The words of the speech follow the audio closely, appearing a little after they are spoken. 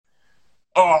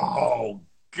Oh,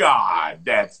 God,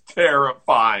 that's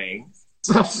terrifying.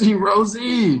 What's up, C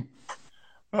Rosie?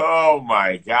 Oh,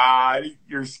 my God.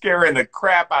 You're scaring the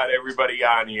crap out of everybody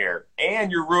on here.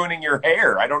 And you're ruining your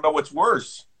hair. I don't know what's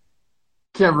worse.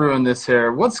 Can't ruin this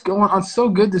hair. What's going on? So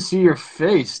good to see your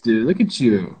face, dude. Look at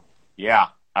you. Yeah,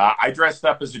 I dressed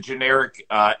up as a generic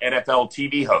NFL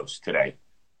TV host today.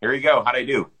 Here you go. How'd I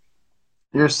do?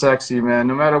 You're sexy, man.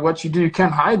 No matter what you do, you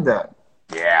can't hide that.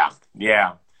 Yeah,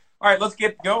 yeah. All right, let's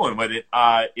get going with it.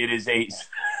 It is a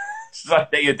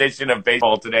Sunday edition of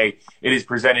Baseball Today. It is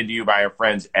presented to you by our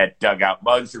friends at Dugout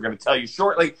Mugs. They're going to tell you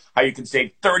shortly how you can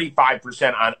save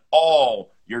 35% on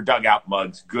all your Dugout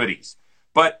Mugs goodies.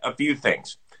 But a few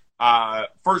things.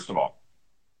 First of all,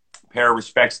 pay our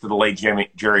respects to the late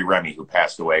Jerry Remy, who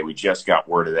passed away. We just got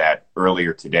word of that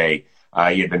earlier today.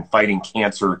 He had been fighting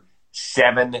cancer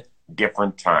 7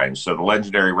 different times. So the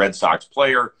legendary Red Sox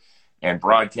player and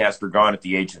broadcaster gone at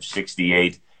the age of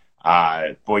 68.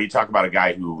 Boy, you talk about a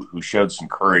guy who showed some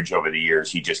courage over the years.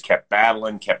 He just kept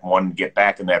battling, kept wanting to get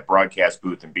back in that broadcast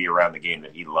booth and be around the game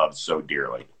that he loved so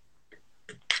dearly.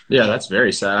 Yeah, that's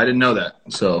very sad. I didn't know that.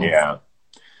 So yeah.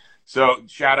 So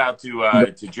shout out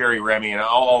to Jerry Remy and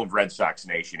all of Red Sox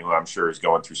Nation, who I'm sure is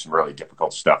going through some really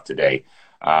difficult stuff today,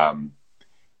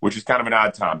 which is kind of an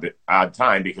odd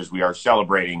time because we are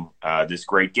celebrating this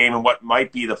great game and what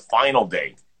might be the final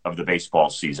day of the baseball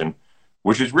season,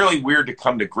 which is really weird to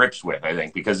come to grips with, I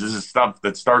think, because this is stuff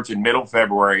that starts in middle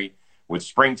February with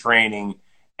spring training,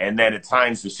 and then at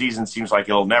times the season seems like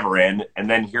it'll never end, and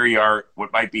then here you are,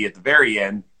 what might be at the very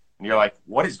end, and you're like,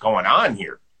 what is going on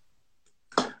here?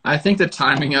 I think the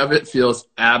timing of it feels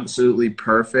absolutely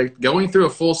perfect. Going through a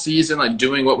full season, like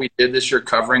doing what we did this year,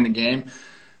 covering the game,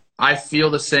 I feel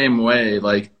the same way.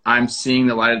 Like I'm seeing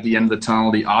the light at the end of the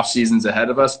tunnel. The off season's ahead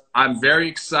of us. I'm very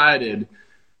excited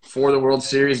for the World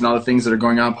Series and all the things that are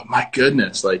going on. But my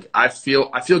goodness, like I feel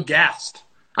gassed.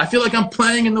 I feel like I'm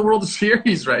playing in the World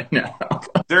Series right now.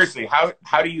 Seriously,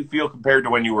 how do you feel compared to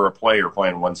when you were a player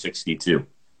playing 162?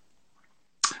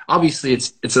 Obviously,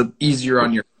 it's easier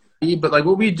on your body, but like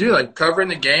what we do, like covering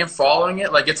the game, following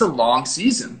it, like it's a long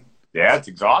season. Yeah, it's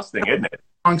exhausting, isn't it?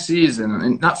 Long season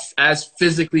and not as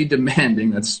physically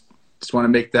demanding. Just want to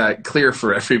make that clear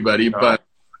for everybody, but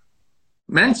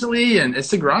mentally, and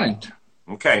it's a grind.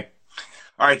 Okay.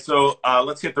 All right, so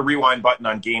let's hit the rewind button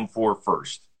on Game 4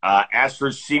 first.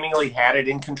 Astros seemingly had it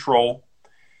in control.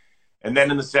 And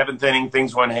then in the 7th inning,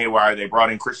 things went haywire. They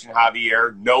brought in Christian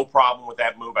Javier. No problem with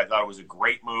that move. I thought it was a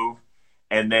great move.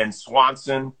 And then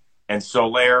Swanson and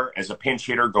Soler, as a pinch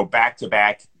hitter, go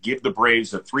back-to-back, give the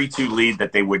Braves a 3-2 lead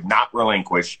that they would not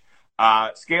relinquish.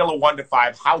 Scale of 1 to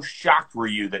 5, how shocked were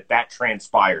you that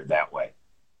transpired that way?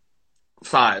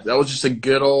 5. That was just a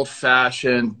good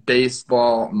old-fashioned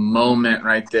baseball moment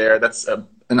right there. That's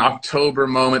an October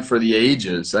moment for the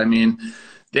ages. I mean,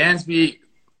 Dansby,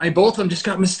 both of them just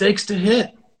got mistakes to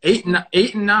hit. 8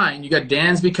 and 9, you got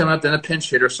Dansby coming up, then a pinch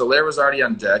hitter. Soler was already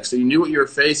on deck, so you knew what you were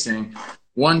facing.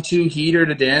 1-2 heater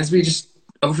to Dansby, just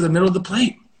over the middle of the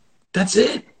plate. That's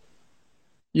it.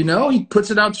 You know, he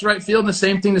puts it out to right field, and the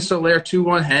same thing to Soler,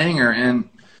 2-1 hanger. And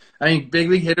I mean, big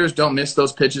league hitters don't miss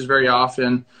those pitches very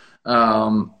often.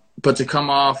 But to come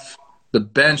off the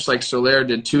bench like Soler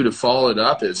did too, to follow it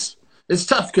up it's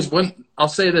tough because I'll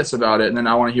say this about it, and then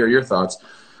I want to hear your thoughts.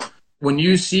 When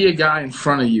you see a guy in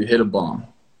front of you hit a bomb,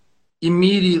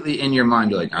 immediately in your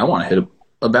mind, you're like, I want to hit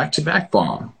a back-to-back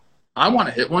bomb. I want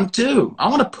to hit one too. I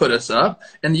want to put us up.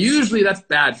 And usually that's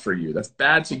bad for you. That's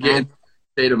bad to get in the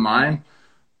state of mind.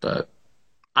 But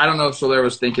I don't know if Soler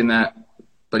was thinking that,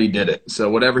 but he did it. So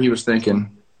whatever he was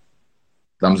thinking,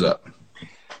 thumbs up.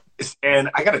 And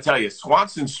I got to tell you,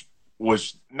 Swanson's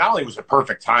was not only was it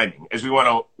perfect timing, as we want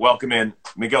to welcome in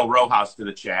Miguel Rojas to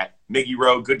the chat. Miggy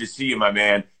Rowe, good to see you, my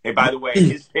man. Hey, by the way,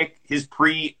 his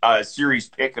pre-series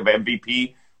pick of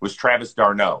MVP was Travis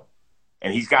d'Arnaud,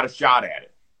 and he's got a shot at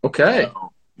it. Okay.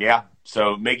 So, yeah.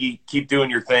 So, Miggy, keep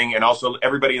doing your thing. And also,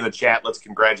 everybody in the chat, let's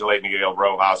congratulate Miguel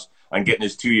Rojas on getting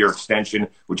his 2-year extension,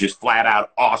 which is flat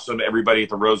out awesome. Everybody at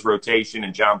the Rose Rotation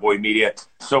and John Boy Media,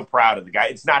 so proud of the guy.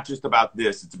 It's not just about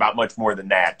this. It's about much more than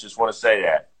that. Just want to say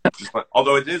that.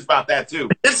 Although it is about that, too.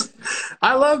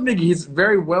 I love Miggy. He's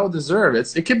very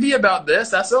well-deserved. It could be about this.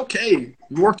 That's okay.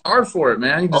 You worked hard for it,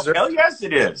 man. Hell yes,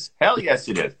 it is. Hell yes,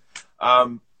 it is.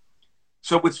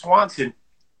 So with Swanson,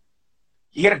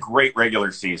 he had a great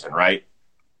regular season, right?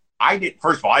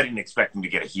 First of all, I didn't expect him to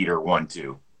get a heater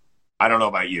 1-2. I don't know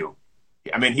about you.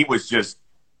 I mean, he was just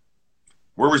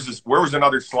where was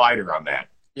another slider on that?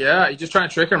 Yeah, he's just trying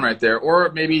to trick him right there.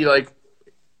 Or maybe like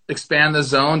expand the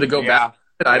zone to go back.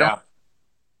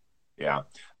 Yeah.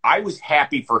 I was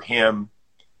happy for him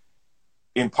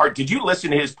in part, did you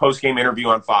listen to his post-game interview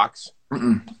on Fox?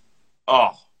 Mm-mm.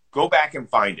 Oh, go back and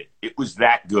find it. It was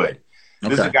that good.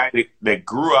 This is a guy that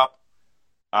grew up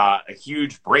a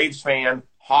huge Braves fan,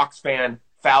 Hawks fan,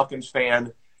 Falcons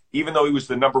fan. Even though he was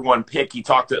the number one pick, he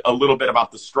talked a little bit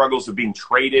about the struggles of being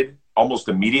traded almost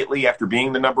immediately after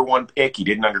being the number one pick. He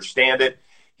didn't understand it.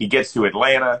 He gets to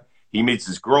Atlanta. He meets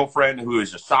his girlfriend, who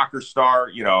is a soccer star,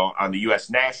 on the U.S.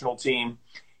 national team.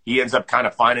 He ends up kind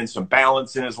of finding some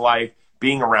balance in his life,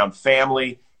 being around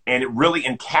family, and it really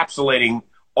encapsulating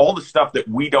all the stuff that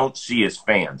we don't see as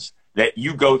fans, that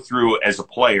you go through as a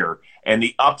player, and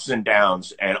the ups and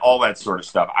downs and all that sort of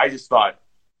stuff. I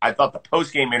thought the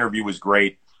post-game interview was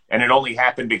great, and it only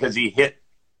happened because he hit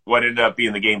what ended up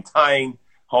being the game-tying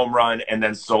home run, and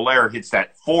then Soler hits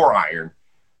that 4-iron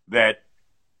that,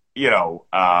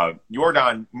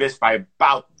 Jordan missed by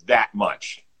about that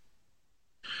much.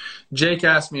 Jake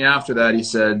asked me after that, he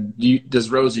said, does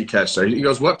Rosie catch that? He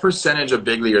goes, what percentage of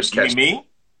big leaguers catch me?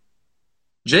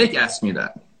 Jake asked me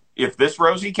that. If this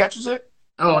Rosie catches it?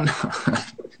 Oh, no.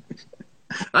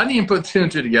 I didn't even put 2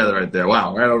 and 2 together right there.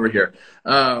 Wow, right over here.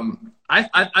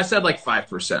 I said like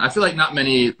 5%. I feel like not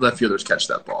many left fielders catch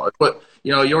that ball. But,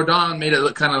 Jordan made it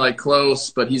look kind of like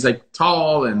close, but he's like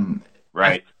tall and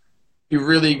right. He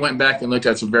really went back and looked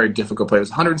at some very difficult players.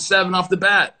 107 off the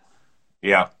bat.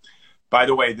 Yeah. By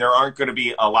the way, there aren't going to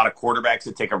be a lot of quarterbacks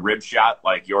that take a rib shot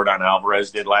like Jordan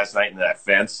Alvarez did last night into that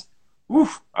fence.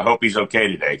 Oof, I hope he's okay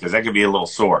today because that could be a little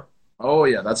sore. Oh,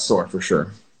 yeah, that's sore for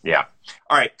sure. Yeah.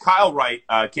 All right, Kyle Wright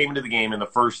came into the game in the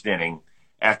first inning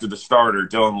after the starter,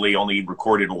 Dylan Lee, only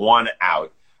recorded 1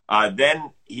 out.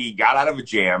 Then he got out of a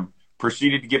jam,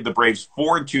 proceeded to give the Braves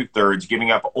 4 2/3,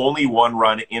 giving up only 1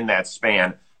 run in that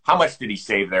span. How much did he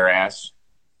save their ass?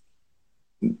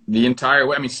 The entire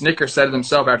way. I mean, Snicker said it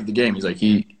himself after the game. He's like,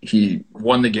 he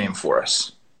won the game for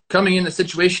us. Coming in the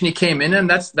situation he came in,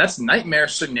 that's nightmare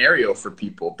scenario for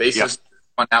people. Basis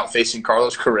on out facing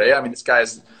Carlos Correa. I mean, this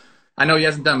guy's – I know he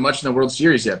hasn't done much in the World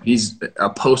Series yet, but he's a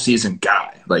postseason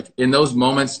guy. Like, in those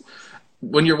moments,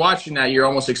 when you're watching that, you're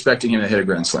almost expecting him to hit a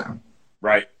grand slam.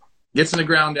 Right. Gets in the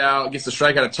ground out, gets the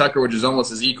strikeout of Tucker, which is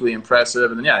almost as equally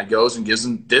impressive. And then, it goes and gives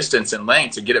them distance and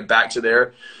length to get it back to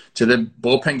the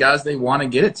bullpen guys they want to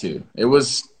get it to. It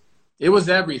was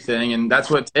everything, and that's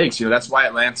what it takes. That's why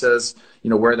Atlanta's,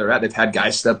 where they're at. They've had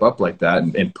guys step up like that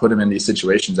and put them in these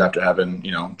situations after having,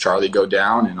 Charlie go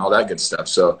down and all that good stuff.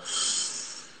 So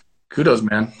kudos,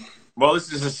 man. Well,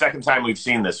 this is the second time we've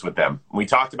seen this with them. We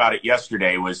talked about it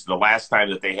yesterday, was the last time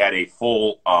that they had a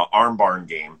full arm barn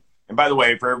game. And by the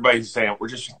way, for everybody who's saying we're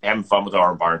just having fun with the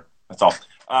arm barn, that's all.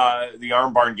 The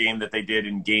arm barn game that they did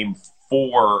in Game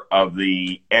 4 of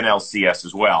the NLCS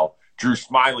as well. Drew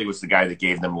Smiley was the guy that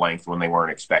gave them length when they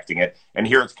weren't expecting it. And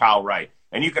here it's Kyle Wright.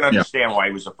 And you can understand why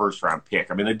he was a first-round pick.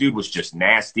 I mean, the dude was just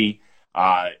nasty.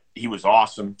 He was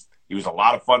awesome. He was a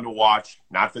lot of fun to watch,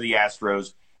 not for the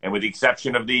Astros. And with the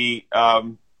exception of the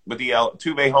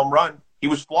Altuve home run, he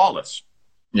was flawless.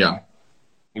 Yeah.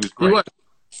 He was great.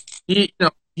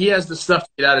 He has the stuff to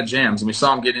get out of jams, and we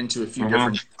saw him get into a few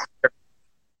different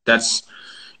 – that's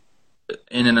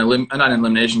in not an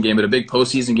elimination game, but a big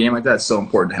postseason game like that, it's so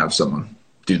important to have someone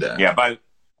do that. Yeah,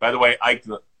 by the way, Ike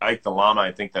the Llama,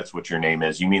 I think that's what your name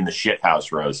is. You mean the shit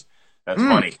house, Rose. That's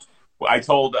funny. I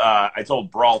told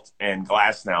Brault and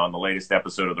Glasnow on the latest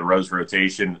episode of the Rose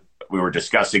Rotation, we were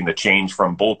discussing the change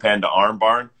from bullpen to arm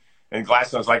barn, and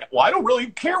Glasnow was like, well, I don't really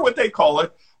care what they call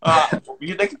it.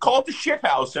 They could call it the shit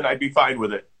house, and I'd be fine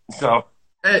with it. So,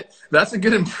 hey, that's a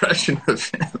good impression of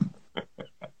him.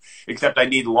 Except I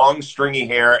need long, stringy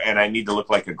hair, and I need to look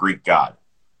like a Greek god.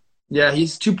 Yeah,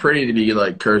 he's too pretty to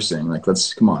be, cursing.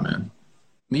 Come on, man.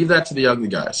 Leave that to the ugly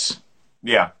guys.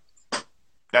 Yeah.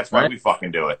 That's why we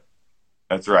fucking do it.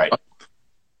 That's right.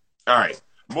 All right.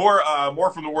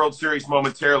 More from the World Series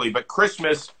momentarily, but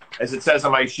Christmas, as it says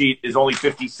on my sheet, is only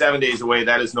 57 days away.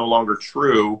 That is no longer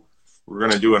true. We're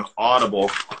going to do an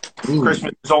audible. Ooh.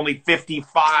 Christmas is only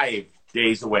 55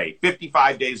 days away.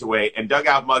 55 days away, and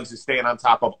Dugout Mugs is staying on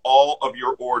top of all of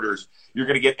your orders. You're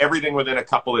going to get everything within a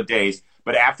couple of days,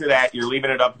 but after that, you're leaving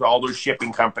it up to all those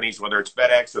shipping companies, whether it's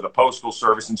FedEx or the Postal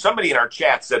Service. And somebody in our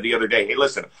chat said the other day, hey,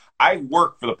 listen, I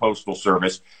work for the Postal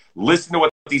Service. Listen to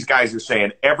what these guys are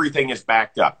saying. Everything is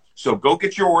backed up. So go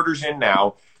get your orders in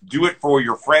now. Do it for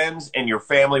your friends and your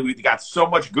family. We've got so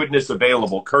much goodness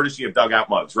available, courtesy of Dugout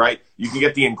Mugs, right? You can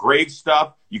get the engraved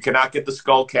stuff. You cannot get the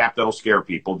skull cap that'll scare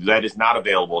people. That is not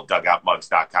available at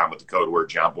dugoutmugs.com with the code word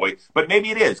JohnBoy. But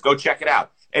maybe it is. Go check it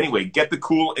out. Anyway, get the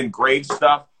cool engraved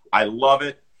stuff. I love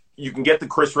it. You can get the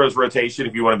Chris Rose rotation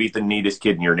if you want to beat the neatest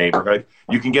kid in your neighborhood.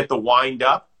 You can get the wind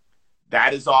up.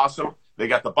 That is awesome. They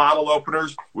got the bottle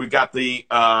openers. We've got the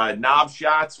knob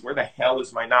shots. Where the hell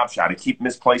is my knob shot? I keep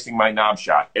misplacing my knob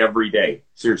shot every day.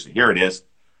 Seriously, here it is.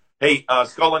 Hey,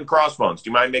 Skull and Crossbones, do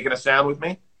you mind making a sound with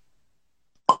me?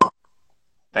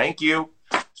 Thank you.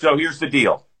 So here's the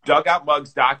deal.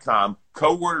 DugoutMugs.com,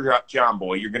 code word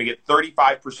JohnBoy. You're going to get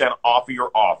 35% off of your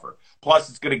offer.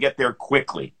 Plus, it's going to get there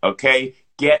quickly, okay?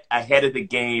 Get ahead of the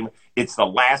game. It's the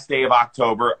last day of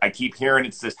October. I keep hearing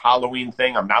it's this Halloween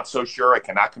thing. I'm not so sure. I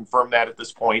cannot confirm that at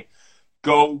this point.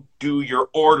 Go do your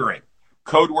ordering.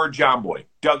 Code word JohnBoy.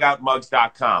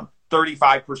 DugoutMugs.com.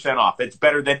 35% off. It's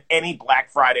better than any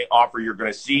Black Friday offer you're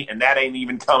going to see, and that ain't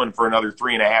even coming for another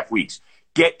 3.5 weeks.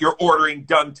 Get your ordering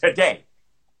done today.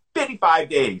 55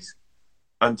 days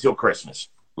until Christmas.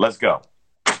 Let's go.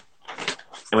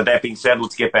 And with that being said,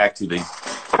 let's get back to the...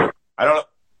 I don't know.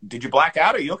 Did you black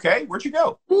out? Are you okay? Where'd you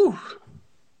go? Whew.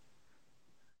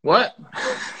 What?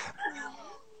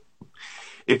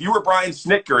 If you were Brian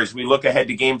Snitker as we look ahead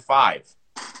to Game 5,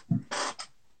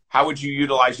 how would you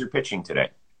utilize your pitching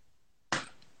today?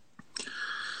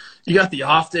 You got the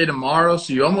off day tomorrow,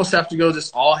 so you almost have to go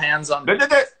just all hands on.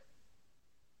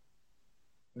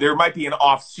 There might be an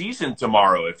off season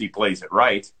tomorrow if he plays it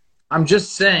right. I'm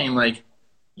just saying, like,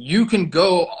 you can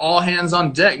go all hands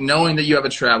on deck knowing that you have a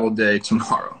travel day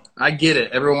tomorrow. I get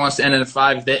it. Everyone wants to end in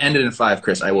 5. If they ended in 5,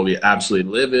 Chris, I will be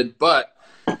absolutely livid. But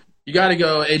you got to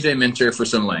go AJ Minter for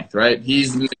some length, right?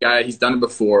 He's the guy. He's done it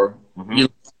before. Mm-hmm.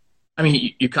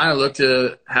 You kind of look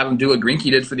to have him do what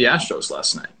Greinke did for the Astros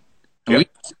last night. And we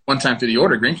one time through the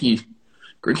order,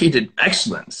 Greinke did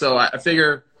excellent. So I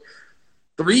figure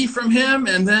 3 from him,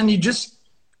 and then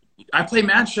I play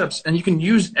matchups, and you can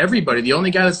use everybody. The only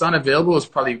guy that's not available is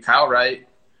probably Kyle Wright.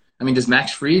 I mean, does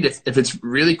Max Fried, if it's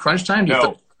really crunch time, do you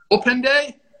put open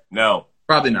day? No.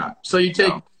 Probably not. So you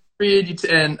take Fried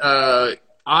and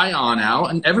Ion out,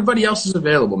 and everybody else is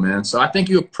available, man. So I think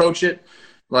you approach it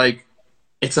like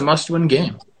it's a must-win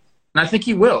game. And I think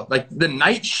he will. Like, the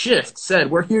night shift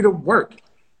said, we're here to work.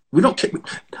 We don't care.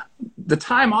 The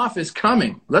time off is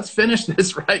coming. Let's finish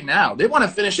this right now. They want to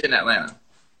finish it in Atlanta.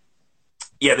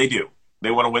 Yeah, they do. They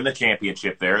want to win the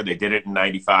championship there. They did it in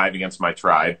 95 against my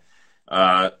tribe.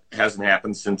 Hasn't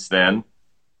happened since then.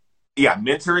 Yeah,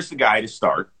 Minter is the guy to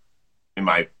start, in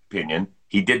my opinion.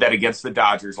 He did that against the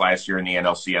Dodgers last year in the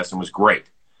NLCS and was great.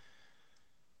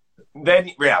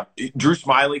 Then, yeah, Drew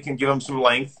Smyly can give him some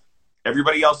length.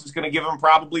 Everybody else is going to give him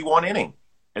probably 1 inning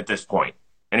at this point.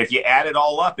 And if you add it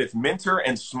all up, if Minter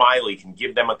and Smyly can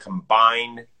give them a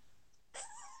combined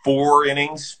 4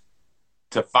 innings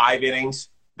to 5 innings,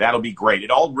 that'll be great.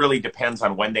 It all really depends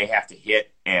on when they have to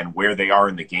hit and where they are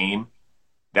in the game.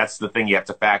 That's the thing you have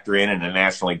to factor in a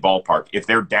National League ballpark. If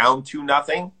they're down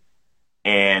 2-0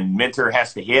 and Minter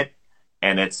has to hit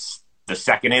and it's the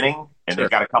 2nd inning and they've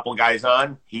got a couple guys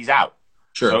on, he's out.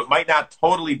 Sure. So it might not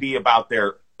totally be about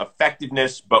their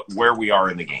effectiveness, but where we are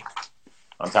in the game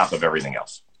on top of everything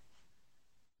else.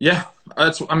 Yeah, we're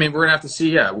going to have to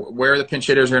see, where the pinch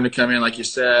hitters are going to come in, like you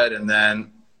said, and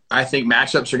then I think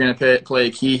matchups are going to play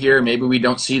a key here. Maybe we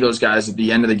don't see those guys at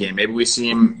the end of the game. Maybe we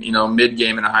see him,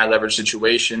 mid-game in a high-leverage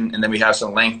situation, and then we have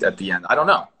some length at the end. I don't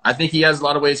know. I think he has a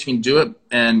lot of ways he can do it,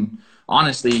 and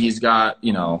honestly, he's got,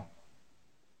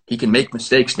 he can make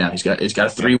mistakes now. He's got a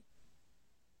 3.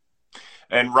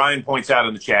 And Ryan points out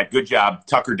in the chat, good job,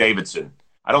 Tucker Davidson.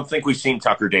 I don't think we've seen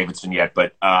Tucker Davidson yet,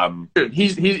 but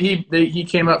he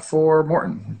came up for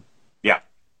Morton. Yeah,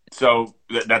 so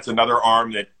that's another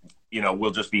arm that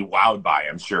we'll just be wowed by,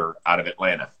 I'm sure, out of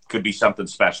Atlanta. Could be something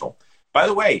special. By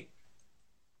the way,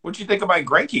 what'd you think of my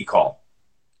Greinke call?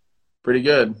 Pretty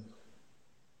good,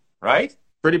 right?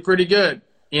 Pretty good.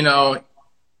 He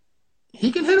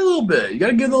can hit a little bit. You got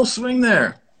a good little swing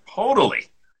there. Totally.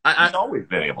 I've always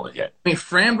been able to hit. I mean,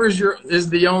 Framber's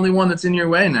is the only one that's in your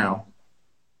way now.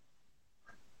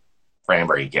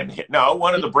 Framber, he getting hit. No,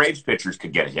 one of the Braves pitchers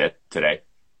could get hit today.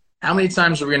 How many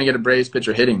times are we going to get a Braves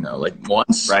pitcher hitting, though? Like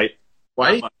once? Right.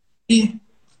 White?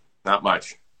 Not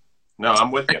much. No,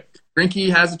 I'm with you. Greinke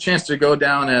has a chance to go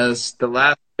down as the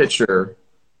last pitcher.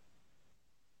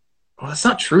 Well, that's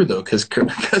not true, though, because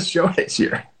Shohei's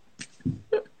here.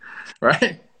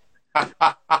 Right?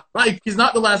 Like, he's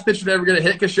not the last pitcher to ever get a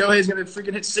hit because Shohei's going to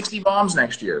freaking hit 60 bombs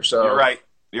next year. So You're right.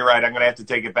 I'm going to have to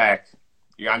take it back.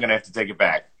 I'm going to have to take it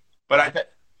back.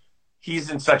 But he's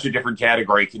in such a different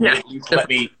category. Can you at least let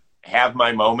me have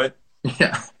my moment?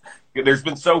 Yeah. There's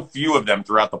been so few of them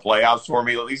throughout the playoffs for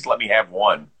me. At least let me have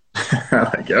one.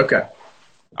 Okay.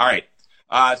 All right.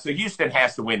 So Houston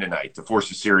has to win tonight to force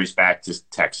the series back to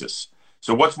Texas.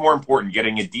 So what's more important,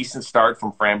 getting a decent start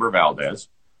from Framber Valdez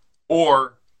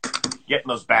or getting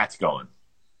those bats going?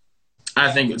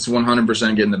 I think it's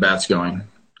 100% getting the bats going.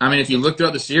 I mean, if you look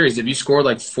throughout the series, if you score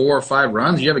like 4 or 5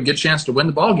 runs, you have a good chance to win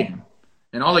the ball game.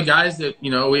 And all the guys that,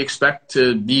 we expect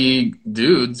to be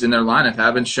dudes in their lineup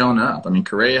haven't shown up. I mean,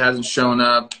 Correa hasn't shown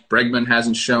up. Bregman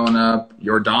hasn't shown up.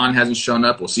 Jordan hasn't shown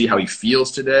up. We'll see how he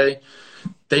feels today.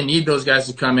 They need those guys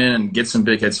to come in and get some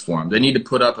big hits for them. They need to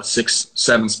put up a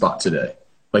 6-7 spot today.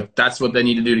 Like, that's what they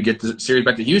need to do to get the series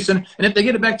back to Houston. And if they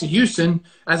get it back to Houston,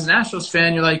 as an Astros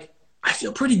fan, you're like, I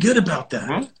feel pretty good about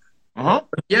that. Uh-huh.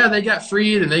 Yeah, they got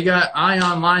Fried and they got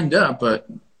Ion lined up, but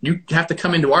you have to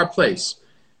come into our place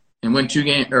and win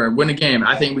a game.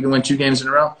 I think we can win 2 games in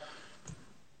a row.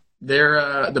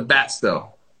 They're the bats,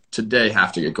 though, today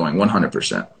have to get going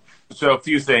 100%. So a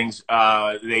few things.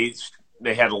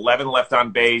 They had 11 left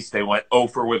on base. They went 0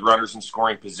 for with runners in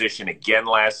scoring position again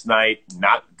last night.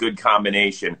 Not good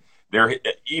combination.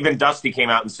 Even Dusty came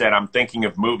out and said, I'm thinking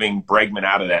of moving Bregman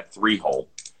out of that 3-hole.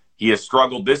 He has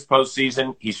struggled this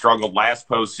postseason. He struggled last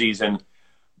postseason.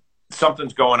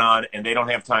 Something's going on, and they don't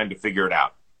have time to figure it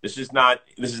out. This is not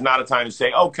a time to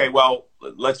say, okay, well,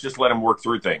 let's just let him work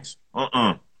through things.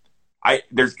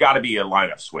 There's got to be a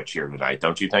lineup switch here tonight,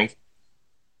 don't you think?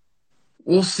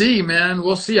 We'll see, man.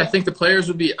 We'll see. I think the players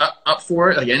would be up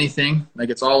for it, like anything. Like,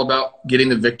 it's all about getting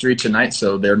the victory tonight.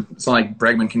 So it's not like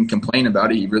Bregman can complain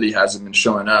about it. He really hasn't been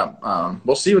showing up.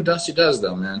 We'll see what Dusty does,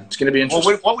 though, man. It's going to be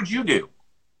interesting. Well, what would you do?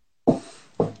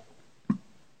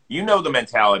 You know the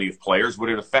mentality of players. Would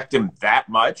it affect him that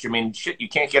much? I mean, shit, you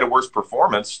can't get a worse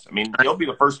performance. I mean, he'll be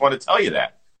the first one to tell you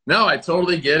that. No, I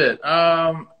totally get it.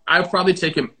 I'd probably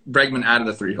take Bregman out of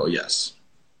the 3-hole, yes.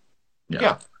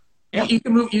 Yeah. You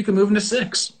can move him to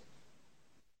 6.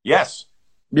 Yes.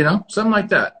 Something like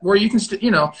that. Where you can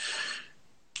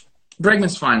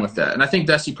Bregman's fine with that. And I think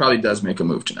Dusty probably does make a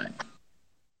move tonight.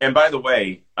 And by the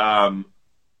way,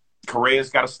 Correa's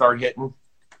got to start hitting.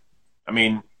 I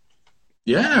mean,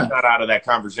 yeah, he's not out of that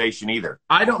conversation either.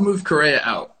 I don't move Correa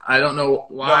out. I don't know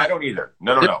why. No, I don't either.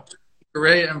 No.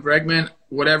 Correa and Bregman,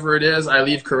 whatever it is, I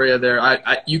leave Correa there.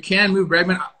 You can move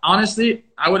Bregman. Honestly,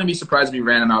 I wouldn't be surprised if he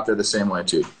ran him out there the same way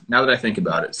too. Now that I think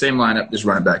about it, same lineup, just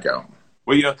run it back out.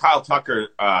 Well, Kyle Tucker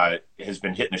has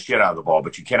been hitting the shit out of the ball,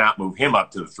 but you cannot move him up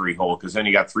to the 3-hole because then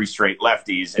you got 3 straight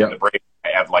lefties, and the Braves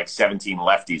have like 17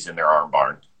 lefties in their arm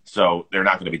barn. So they're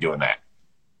not going to be doing that.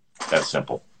 That's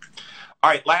simple.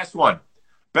 All right, last one.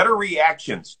 Better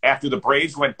reactions after the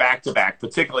Braves went back-to-back,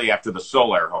 particularly after the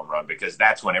Soler home run, because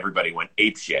that's when everybody went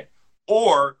apeshit.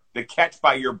 Or the catch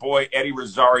by your boy Eddie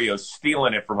Rosario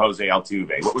stealing it from Jose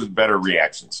Altuve. What was better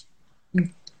reactions?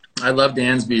 I love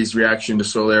Dansby's reaction to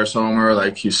Soler's homer.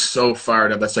 Like, he's so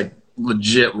fired up. That's like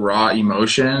legit raw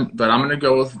emotion. But I'm going to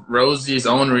go with Rosie's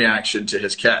own reaction to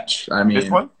his catch. I mean, this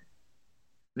one?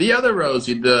 The other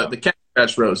Rosie, the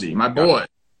catch Rosie, my boy.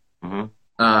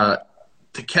 Mm-hmm.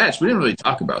 The catch, we didn't really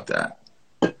talk about that.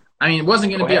 I mean, it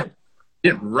wasn't going to be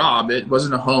didn't rob it. It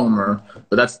wasn't a homer,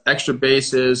 but that's extra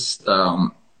bases.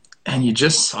 And you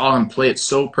just saw him play it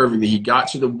so perfectly. He got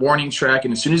to the warning track,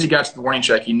 and as soon as he got to the warning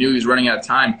track, he knew he was running out of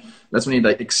time. That's when he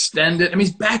extended. I mean,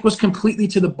 his back was completely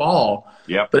to the ball.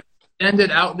 Yeah. But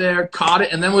extended out there, caught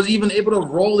it, and then was even able to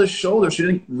roll his shoulder. She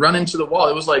didn't run into the wall.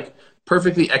 It was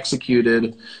perfectly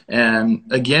executed. And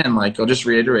again, I'll just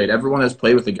reiterate, everyone that's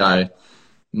played with the guy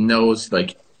knows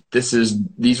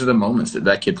these are the moments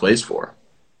that kid plays for,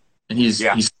 and he's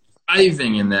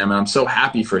thriving in them, and I'm so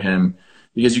happy for him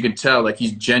because you can tell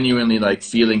he's genuinely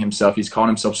feeling himself. He's calling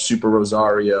himself Super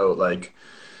Rosario.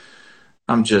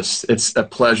 It's a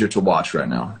pleasure to watch right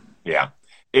now. Yeah,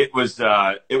 it was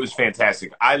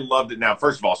fantastic. I loved it. Now,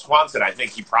 first of all, Swanson, I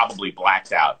think he probably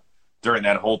blacked out during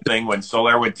that whole thing when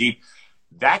Soler went deep.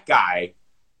 That guy,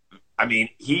 I mean,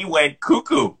 he went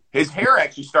cuckoo. His hair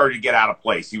actually started to get out of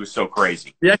place. He was so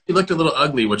crazy. He actually looked a little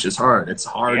ugly, which is hard. It's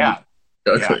hard. Yeah.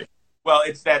 Ugly. Yeah. Well,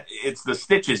 it's the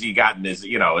stitches he got in his,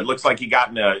 it looks like he got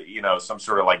in a, some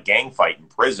sort of gang fight in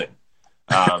prison.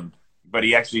 But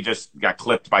he actually just got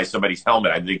clipped by somebody's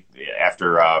helmet. I think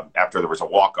after there was a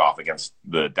walk-off against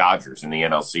the Dodgers in the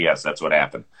NLCS. That's what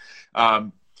happened.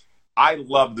 I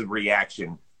love the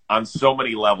reaction on so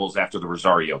many levels after the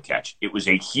Rosario catch. It was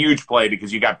a huge play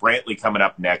because you got Brantley coming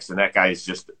up next, and that guy is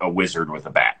just a wizard with a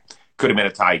bat. Could have been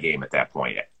a tie game at that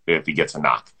point if he gets a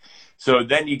knock. So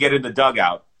then you get in the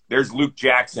dugout. There's Luke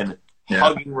Jackson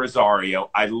hugging Rosario.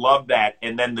 I love that.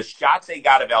 And then the shot they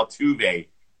got of Altuve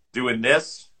doing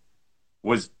this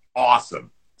was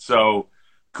awesome. So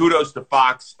kudos to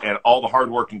Fox and all the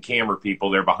hardworking camera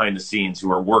people there behind the scenes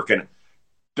who are working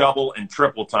double and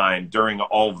triple time during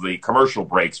all of the commercial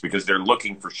breaks because they're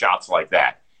looking for shots like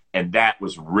that. And that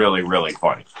was really, really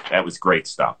funny. That was great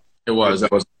stuff. It was.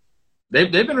 They've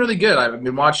been really good. I've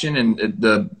been watching, and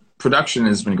the production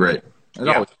has been great.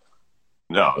 Yeah.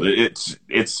 No,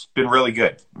 it's been really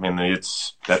good. I mean,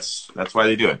 that's why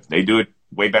they do it. They do it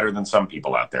way better than some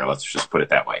people out there. Let's just put it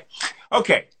that way.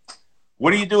 Okay,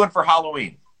 what are you doing for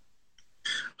Halloween?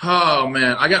 Oh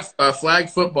man, I got flag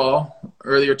football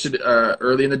early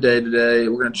in the day today.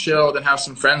 We're gonna chill, then have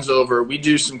some friends over. We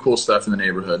do some cool stuff in the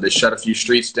neighborhood. They shut a few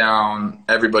streets down.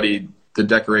 Everybody, the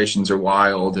decorations are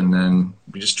wild, and then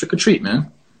we just trick or treat,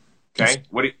 man. Okay,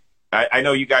 I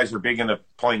know you guys are big into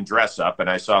playing dress up, and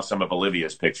I saw some of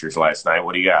Olivia's pictures last night.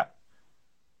 What do you got?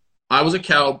 I was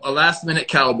a last minute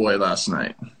cowboy last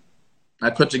night.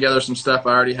 I put together some stuff I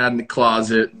already had in the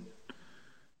closet.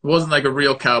 It wasn't like a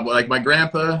real cowboy. Like my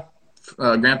Grandpa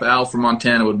Al from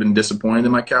Montana would have been disappointed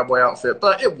in my cowboy outfit,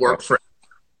 but it worked for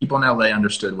people in LA.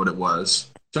 Understood what it was.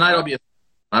 Tonight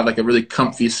I have like a really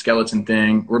comfy skeleton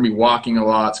thing. We're gonna be walking a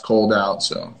lot. It's cold out,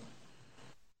 so.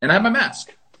 And I have my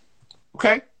mask.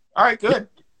 Okay. All right. Good.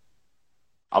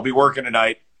 I'll be working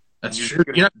tonight. That's true.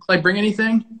 You not like bring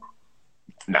anything?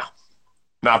 No,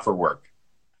 not for work.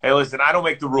 Hey, listen, I don't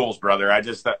make the rules, brother.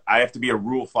 I have to be a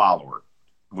rule follower.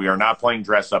 We are not playing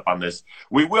dress up on this.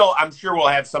 We will. I'm sure we'll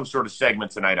have some sort of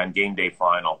segment tonight on Game Day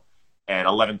Final at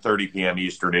 11:30 p.m.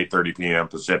 Eastern, 8:30 p.m.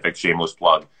 Pacific. Shameless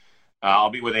plug. I'll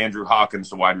be with Andrew Hawkins,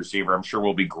 the wide receiver. I'm sure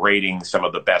we'll be grading some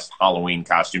of the best Halloween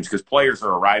costumes because players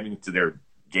are arriving to their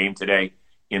game today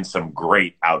in some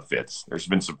great outfits. There's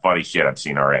been some funny shit I've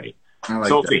seen already. I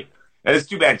So like that. and it's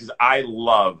too bad because I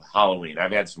love Halloween.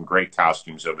 I've had some great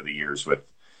costumes over the years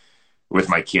with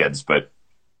my kids, but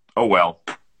oh well.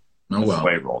 Oh well.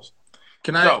 Play roles.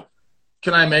 Can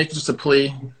I make just a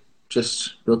plea,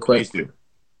 just real quick? Please do.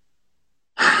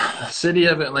 City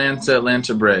of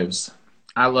Atlanta Braves.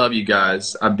 I love you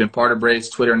guys. I've been part of Braves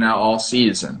Twitter now all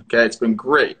season. Okay, it's been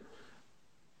great.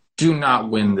 Do not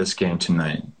win this game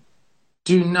tonight.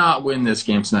 Do not win this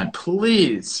game tonight.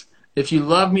 Please, if you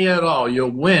love me at all, you'll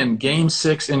win Game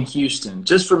 6 in Houston,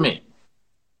 just for me.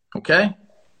 Okay?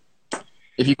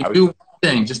 If you can do one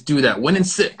thing, just do that. Win in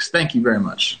 6. Thank you very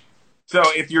much. So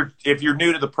if you're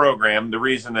new to the program, the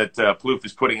reason that Plouffe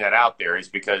is putting that out there is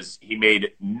because he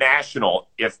made national,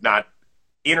 if not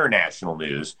international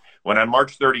news, when on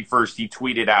March 31st he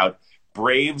tweeted out,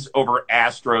 Braves over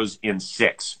Astros in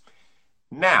 6.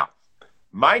 Now,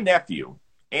 my nephew,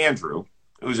 Andrew,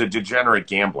 who's a degenerate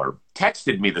gambler,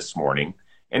 texted me this morning,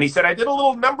 and he said, I did a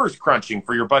little numbers crunching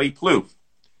for your buddy Plouffe.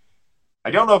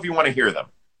 I don't know if you want to hear them.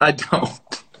 I don't.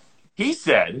 He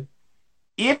said,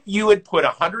 if you had put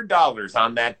 $100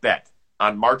 on that bet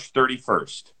on March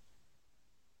 31st,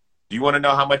 do you want to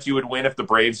know how much you would win if the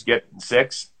Braves get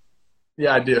 6?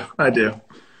 Yeah, I do.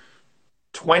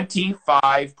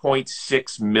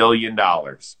 $25.6 million.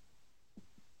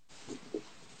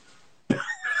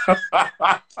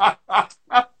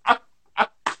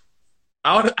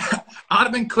 I would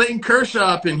have been Clayton Kershaw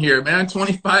up in here, man.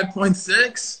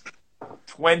 25.6.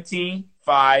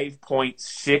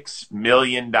 $25.6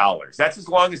 million. That's as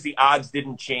long as the odds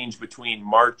didn't change between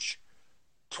March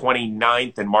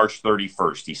 29th and March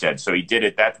 31st, he said. So he did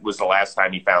it. That was the last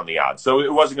time he found the odds. So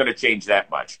it wasn't going to change that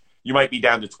much. You might be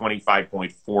down to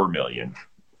 $25.4 million.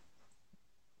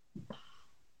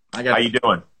 How you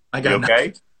doing? You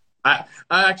okay?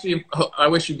 I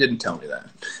wish you didn't tell me that.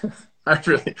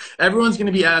 Everyone's going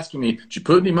to be asking me, did you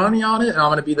put any money on it? And I'm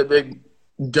going to be the big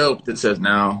dope that says,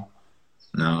 no,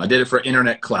 I did it for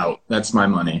internet clout. That's my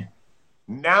money.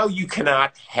 Now you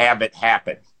cannot have it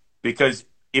happen because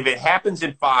if it happens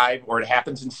in 5 or it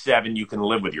happens in 7, you can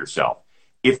live with yourself.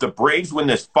 If the Braves win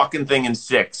this fucking thing in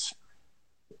 6,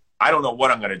 I don't know what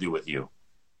I'm going to do with you.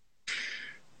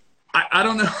 I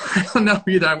don't know. I don't know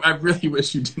either. I really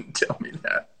wish you didn't tell me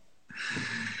that.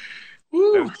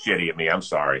 Woo. That was shitty of me. I'm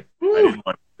sorry. Woo. I didn't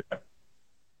want to do that.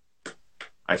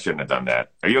 I shouldn't have done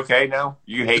that. Are you okay now?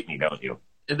 You hate me, don't you?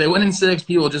 If they win in 6,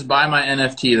 people just buy my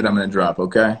NFT that I'm going to drop,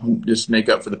 okay? Just make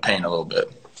up for the pain a little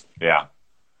bit. Yeah.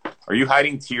 Are you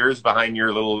hiding tears behind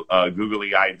your little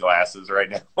googly-eyed glasses right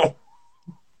now?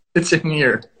 It's in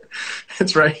here.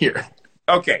 It's right here.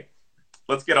 Okay.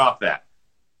 Let's get off that.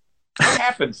 What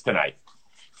happens tonight?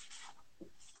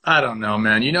 I don't know,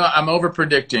 man. You know, I'm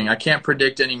over-predicting. I can't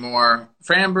predict anymore.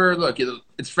 Framber, look,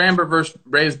 it's Framber versus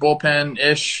Braves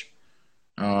bullpen-ish.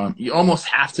 You almost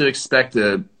have to expect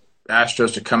the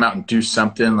Astros to come out and do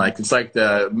something. Like it's like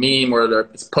the meme where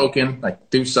it's poking, like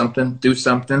do something.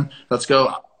 Let's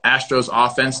go. Astros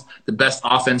offense, the best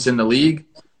offense in the league,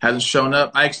 hasn't shown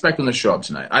up. I expect them to show up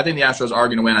tonight. I think the Astros are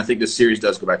going to win. I think this series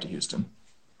does go back to Houston.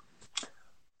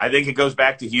 I think it goes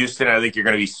back to Houston. I think you're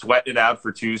going to be sweating it out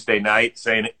for Tuesday night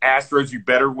saying, Astros, you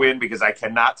better win because I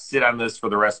cannot sit on this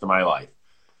for the rest of my life.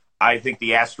 I think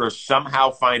the Astros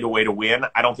somehow find a way to win.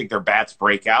 I don't think their bats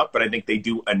break out, but I think they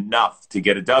do enough to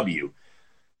get a W.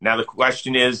 Now the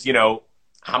question is,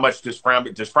 how much does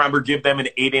Framber give them an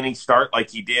 8-inning start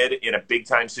like he did in a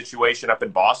big-time situation up in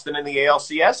Boston in the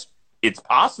ALCS? It's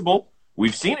possible.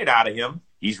 We've seen it out of him.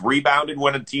 He's rebounded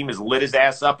when a team has lit his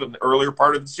ass up in the earlier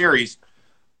part of the series.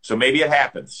 So maybe it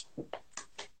happens.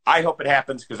 I hope it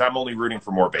happens because I'm only rooting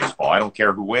for more baseball. I don't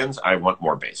care who wins. I want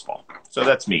more baseball. So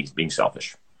that's me being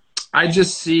selfish. I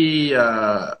just see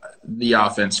the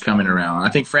offense coming around. I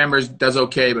think Framber does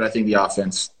okay, but I think the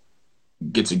offense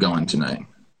gets it going tonight.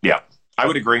 Yeah, I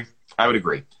would agree.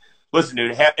 Listen,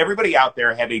 dude, everybody out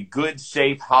there have a good,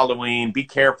 safe Halloween. Be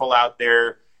careful out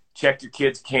there. Check your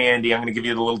kids' candy. I'm going to give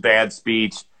you the little dad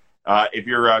speech. If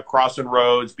you're crossing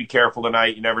roads, be careful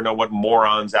tonight. You never know what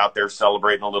morons out there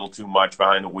celebrating a little too much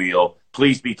behind the wheel.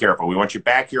 Please be careful. We want you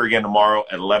back here again tomorrow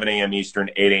at 11 a.m. Eastern,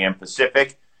 8 a.m.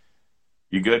 Pacific.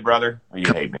 You good, brother? Or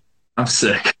you hate me? I'm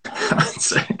sick. I'm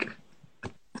sick.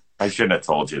 I shouldn't have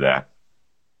told you that.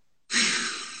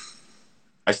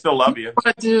 I still love you.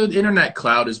 But, dude, internet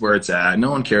cloud is where it's at.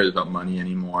 No one cares about money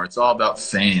anymore. It's all about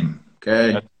fame,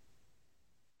 okay?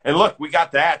 And look, we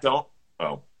got that, Oh,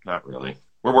 not really.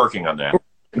 We're working on that.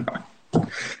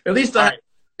 At least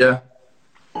yeah.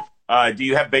 Do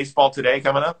you have baseball today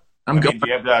coming up? Do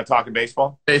you have talking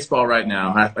baseball? Baseball right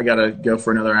now. I got to go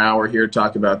for another hour here to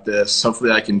talk about this.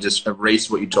 Hopefully I can just erase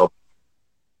what you told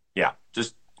me. Yeah.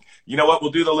 Just, you know what?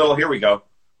 We'll do the little, here we go.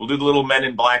 We'll do the little Men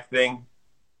in Black thing.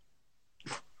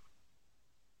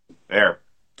 There.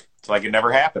 It's like it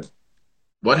never happened.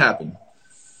 What happened?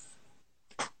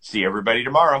 See everybody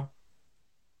tomorrow.